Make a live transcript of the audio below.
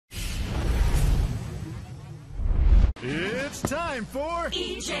It's time for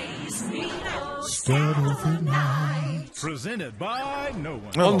EJ's Neato Start of the night. Presented by No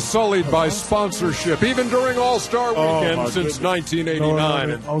One. Unsullied by sponsorship, even during All-Star Weekend since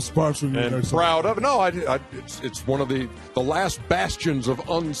 1989. I'm sponsoring you. And proud of it. No, it's one of the last bastions of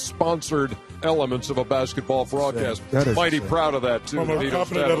unsponsored elements of a basketball broadcast. Mighty proud of that, too. I'm a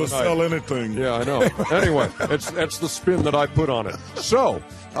company that'll sell anything. Yeah, I know. Anyway, that's the spin that I put on it. So,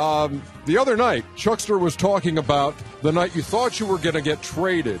 the other night, Chuckster was talking about the night you thought you were going to get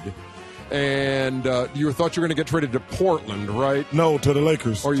traded, and you thought you were going to get traded to Portland, right? No, to the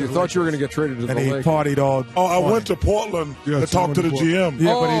Lakers. Or you thought you were going to get traded to the Lakers. And he partied all. Oh, I went to Portland to talk to the GM.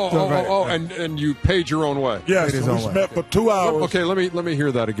 Yeah, and you paid your own way. Yes, Paid his we own way. met for 2 hours. Okay, let me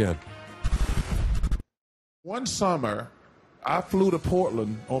hear that again. One summer, I flew to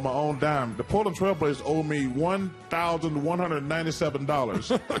Portland on my own dime. The Portland Trailblazers owed me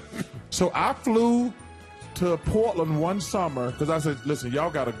 $1,197. So I flew to Portland one summer because I said, listen, y'all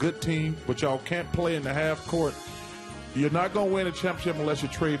got a good team, but y'all can't play in the half court. You're not going to win a championship unless you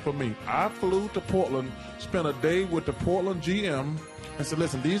trade for me. I flew to Portland, spent a day with the Portland GM, and said,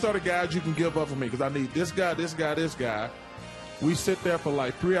 listen, these are the guys you can give up for me because I need this guy, this guy, this guy. We sit there for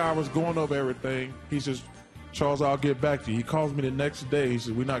like 3 hours going over everything. He says, Charles, I'll get back to you. He calls me the next day. He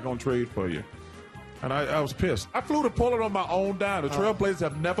said, we're not going to trade for you. And I was pissed. I flew to Portland on my own dime. The Trailblazers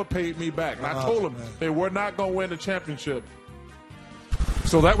have never paid me back. And I told them they were not going to win the championship.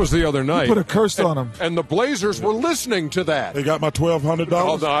 So that was the other night. Put a curse on him. And the Blazers were listening to that. They got my $1,200.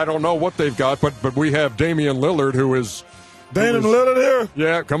 Oh, no, I don't know what they've got, but we have Damian Lillard, who is... Damian Lillard here?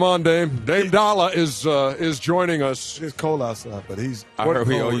 Yeah, come on, Dame. Dame Dalla is joining us. It's cold outside, but he's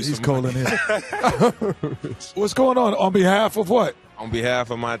he's cold in here. What's going on behalf of what? On behalf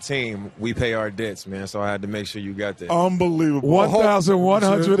of my team, we pay our debts, man. So I had to make sure you got that. Unbelievable.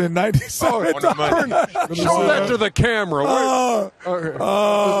 $1,197. Show that to the camera. Oh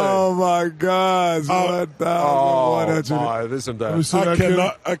my God! $1,197. Isn't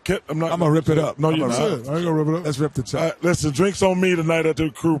that? I'm gonna rip it up. No, you're not. I ain't gonna rip it up. Let's rip the top. Listen, drinks on me tonight at the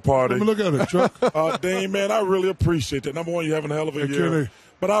crew party. Let me look at it, Chuck. Dame, man, I really appreciate that. Number one, you're having a hell of a year.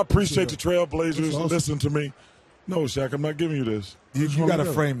 But I appreciate the Trailblazers. Awesome. Listen to me. No, Shaq, I'm not giving you this. You got to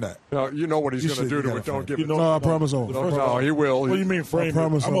frame that. No, you know what he's going to do to it. Don't give it. No, I promise on. No, he will. What do you mean frame it?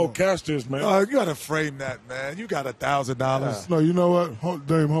 I'm going to cash this, man. You got to frame that, man. You got $1,000. No, you know what?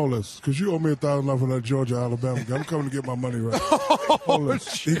 Dame, hold this. Because you owe me $1,000 for that Georgia, Alabama game. I'm coming to get my money right. Hold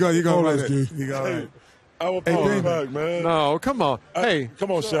this. You got this, it. G. You got it. I will pay you back, man. No, come on. Hey. Come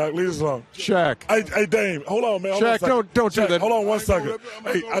on, Shaq. Leave us alone. Shaq. Hey, Dame. Hold on, man. Shaq, don't do that. Hold on 1 second.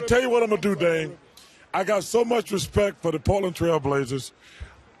 Hey, I tell you what I'm going to do, Dame. I got so much respect for the Portland Trailblazers.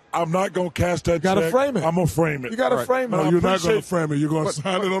 I'm not going to cash that check. You got to frame it. I'm going to frame it. You got to frame it. No, you're not going to frame it. You're going to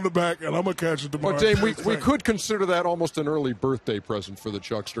sign it on the back, and I'm going to cash it tomorrow. But, Dame, we could consider that almost an early birthday present for the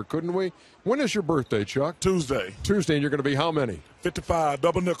Chuckster, couldn't we? When is your birthday, Chuck? Tuesday, and you're going to be how many? 55,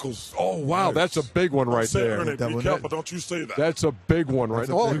 double nickels. Oh, wow, that's a big one right there. Be careful, don't you say that. That's a big one right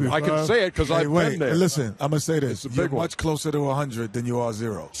there. Oh, I can say it because I've been there. Listen, I'm going to say this. It's a You're big one. much closer to 100 than you are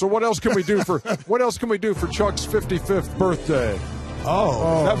 0. So what else can we do for Chuck's 55th birthday?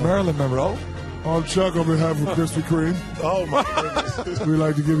 Oh, is that Maryland Monroe? On Chuck, on behalf of Krispy Kreme, Oh, my goodness. we'd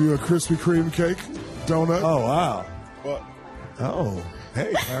like to give you a Krispy Kreme cake, donut. Oh, wow. What? Oh,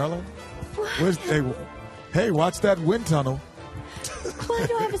 hey, Maryland. Hey, watch that wind tunnel. Well, I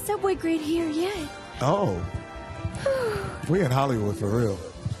don't have a subway grade here yet. Oh. We in Hollywood for real.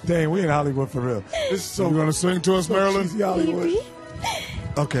 Dang, we in Hollywood for real. You going to sing to us, Maryland? Hollywood. Baby.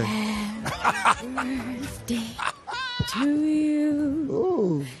 Okay. Birthday to you.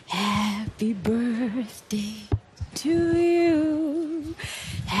 Ooh. Happy birthday to you.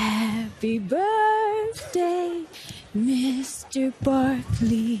 Happy birthday, Mr.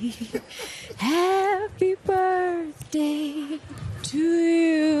 Barkley. Happy birthday to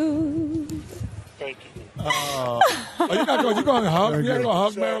you. Thank you. You going to hug? You going to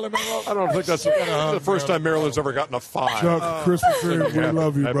hug Maryland Monroe? I don't think that's the first time Maryland's ever gotten a 5. Chuck, Krispy Kreme, we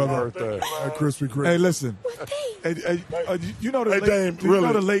love you, Happy brother. birthday. At Krispy Kreme. Hey, listen. Hey, you know the late, Dame, you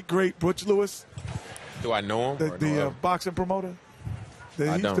know the late great Butch Lewis, Do I know him? the boxing promoter. He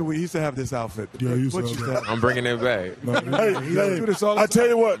used to have this outfit. Yeah, he used to Butch have that. I'm bringing it back. Hey, do this all Dame, the I tell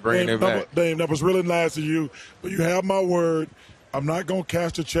you what, Bringing it back. Dame, that was really nice of you, but you have my word. I'm not going to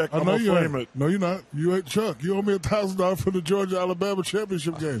cash the check. I I'm know going to you frame ain't. it. No, you're not. You ain't Chuck. You owe me $1,000 for the Georgia Alabama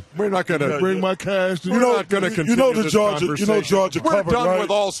championship game. We're not going to Bring my cash. To We're not going to continue this conversation. Georgia We're covered, done right?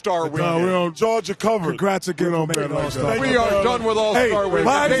 with All-Star Weekend. No, we don't. Georgia covered. Congrats again on making All-Star. We are done with All-Star Weekend.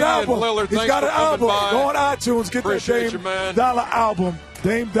 Buy his Damian album. Lillard, He's thanks got for an coming album. by. Go on iTunes. Get Appreciate that you, man. Dame Dollar album.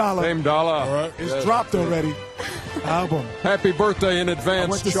 Dame Dollar. Dame Dalla. All right. It's Yes. dropped already. album. Happy birthday in I advance,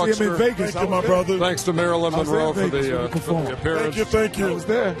 went to Chuckster. see him in Vegas. Thank you, my brother. Thanks to Marilyn I was in Monroe for Vegas when the he performed. appearance. Thank you. I was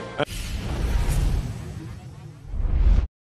there.